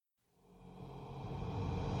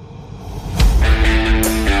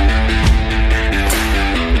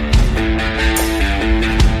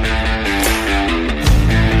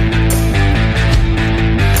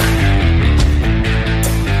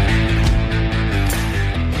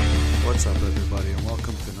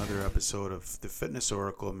episode of the Fitness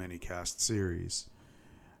Oracle minicast series.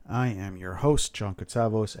 I am your host, John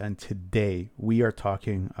Katsavos, and today we are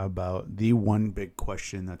talking about the one big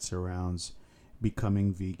question that surrounds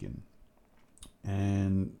becoming vegan.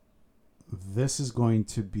 And this is going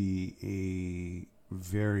to be a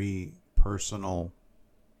very personal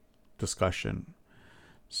discussion.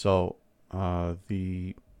 So,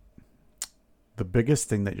 the biggest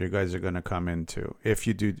thing that you guys are going to come into, if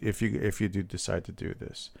you do decide to do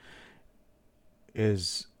this,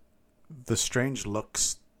 is the strange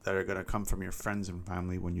looks that are going to come from your friends and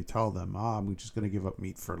family when you tell them, I'm just going to give up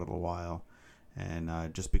meat for a little while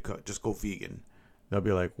and just go vegan. They'll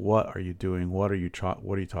be like, what are you doing? What are you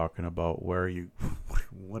talking about? Where are you?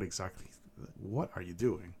 What exactly? What are you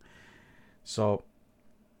doing? So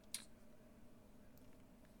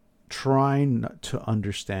try to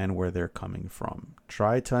understand where they're coming from.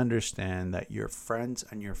 Try to understand that your friends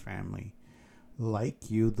and your family like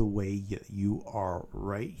you the way you are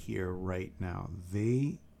right here, right now.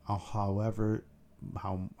 They, however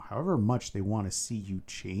much they want to see you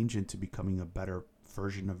change into becoming a better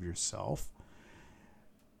version of yourself,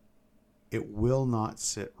 it will not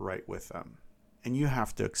sit right with them. And you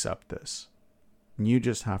have to accept this. You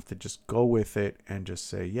just have to just go with it and just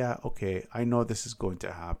say, yeah, okay, I know this is going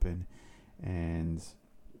to happen. And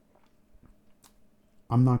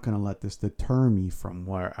I'm not going to let this deter me from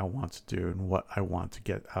what I want to do and what I want to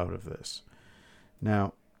get out of this.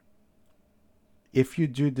 Now, if you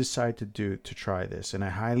do decide to try this, and I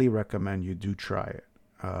highly recommend you do try it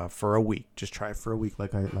for a week. Just try it for a week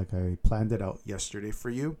like I planned it out yesterday for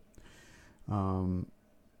you. And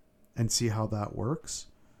see how that works.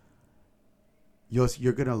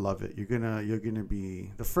 You're gonna love it. You're gonna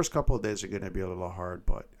be, the first couple of days are gonna be a little hard,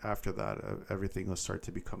 but after that, everything will start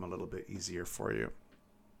to become a little bit easier for you.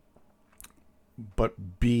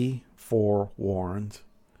 But be forewarned,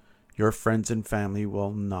 your friends and family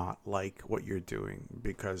will not like what you're doing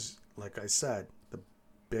because, like I said, the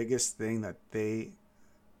biggest thing that they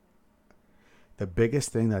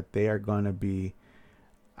are gonna be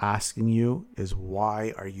asking you is,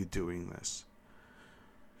 why are you doing this?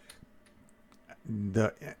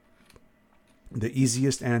 The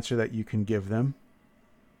easiest answer that you can give them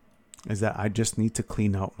is that I just need to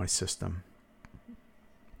clean out my system.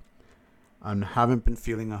 I haven't been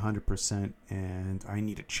feeling 100% and I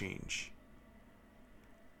need a change.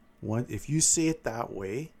 If you say it that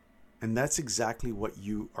way, and that's exactly what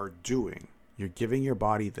you are doing, you're giving your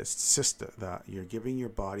body this system, that you're giving your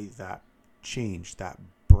body that change, that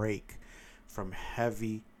break from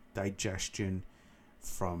heavy digestion,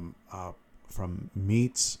 from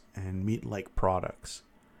meats and meat-like products.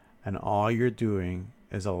 And all you're doing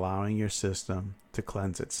is allowing your system to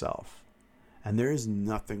cleanse itself. And there is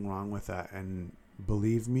nothing wrong with that. And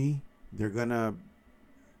believe me, a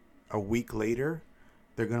week later,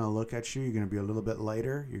 they're going to look at you. You're going to be a little bit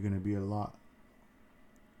lighter. You're going to be a lot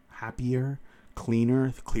happier,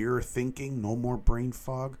 clearer thinking, no more brain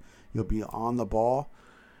fog. You'll be on the ball.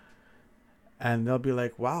 And they'll be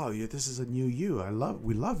like, wow, this is a new you.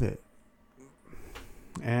 We love it.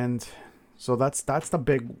 And so that's the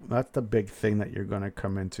big thing that you're going to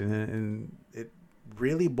come into, and it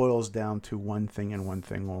really boils down to one thing and one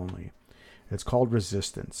thing only. It's called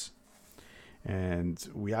resistance. And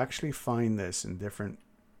we actually find this in different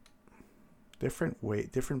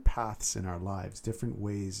paths in our lives, different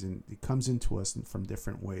ways, and it comes into us from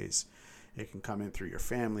different ways. It can come in through your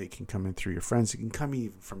family, it can come in through your friends, it can come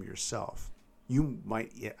even from yourself. You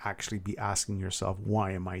might actually be asking yourself,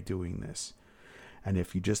 why am I doing this? And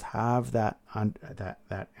if you just have that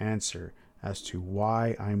answer as to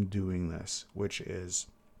why I'm doing this, which is,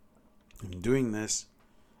 I'm doing this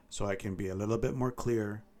so I can be a little bit more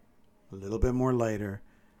clear, a little bit more lighter,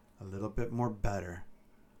 a little bit more better.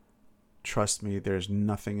 Trust me, there's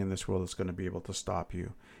nothing in this world that's going to be able to stop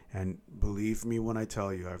you. And believe me when I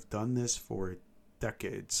tell you, I've done this for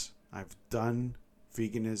decades. I've done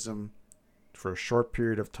veganism for a short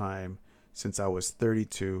period of time since I was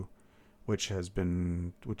 32. Which is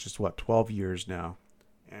 12 years now.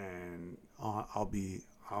 And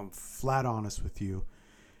I'm flat honest with you.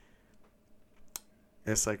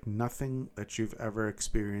 It's like nothing that you've ever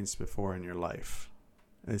experienced before in your life.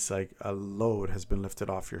 It's like a load has been lifted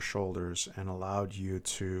off your shoulders and allowed you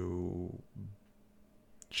to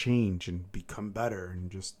change and become better and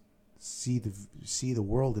just see the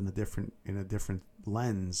world in a different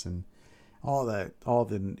lens, and all the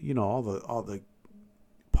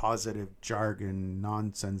positive jargon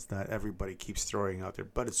nonsense that everybody keeps throwing out there,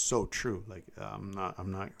 but it's so true. Like I'm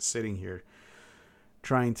not sitting here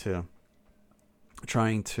trying to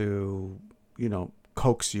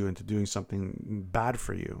coax you into doing something bad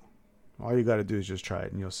for you. All you got to do is just try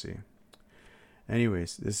it and you'll see.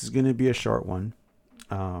 Anyways, this is going to be a short one.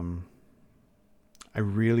 I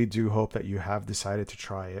really do hope that you have decided to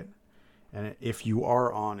try it. And if you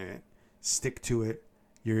are on it, stick to it.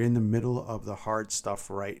 You're in the middle of the hard stuff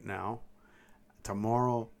right now.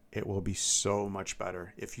 Tomorrow, it will be so much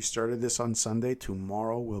better. If you started this on Sunday,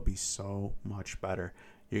 tomorrow will be so much better.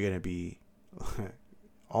 You're going to be...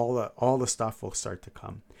 all the stuff will start to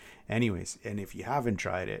come. Anyways, and if you haven't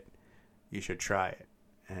tried it, you should try it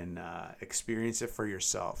and experience it for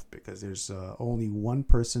yourself, because there's only one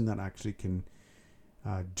person that actually can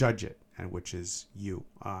judge it, and which is you.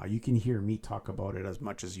 You can hear me talk about it as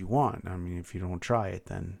much as you want. I mean, if you don't try it,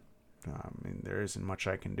 then there isn't much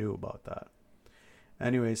I can do about that.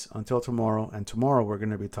 Anyways, until tomorrow, and tomorrow we're going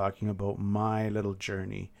to be talking about my little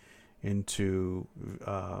journey into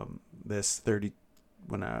this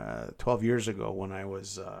 12 years ago when I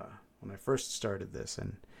first started this,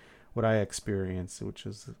 and what I experienced, which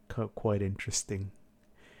was quite interesting.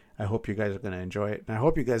 I hope you guys are going to enjoy it, and I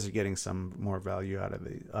hope you guys are getting some more value out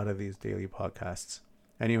of these daily podcasts.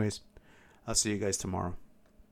 Anyways, I'll see you guys tomorrow.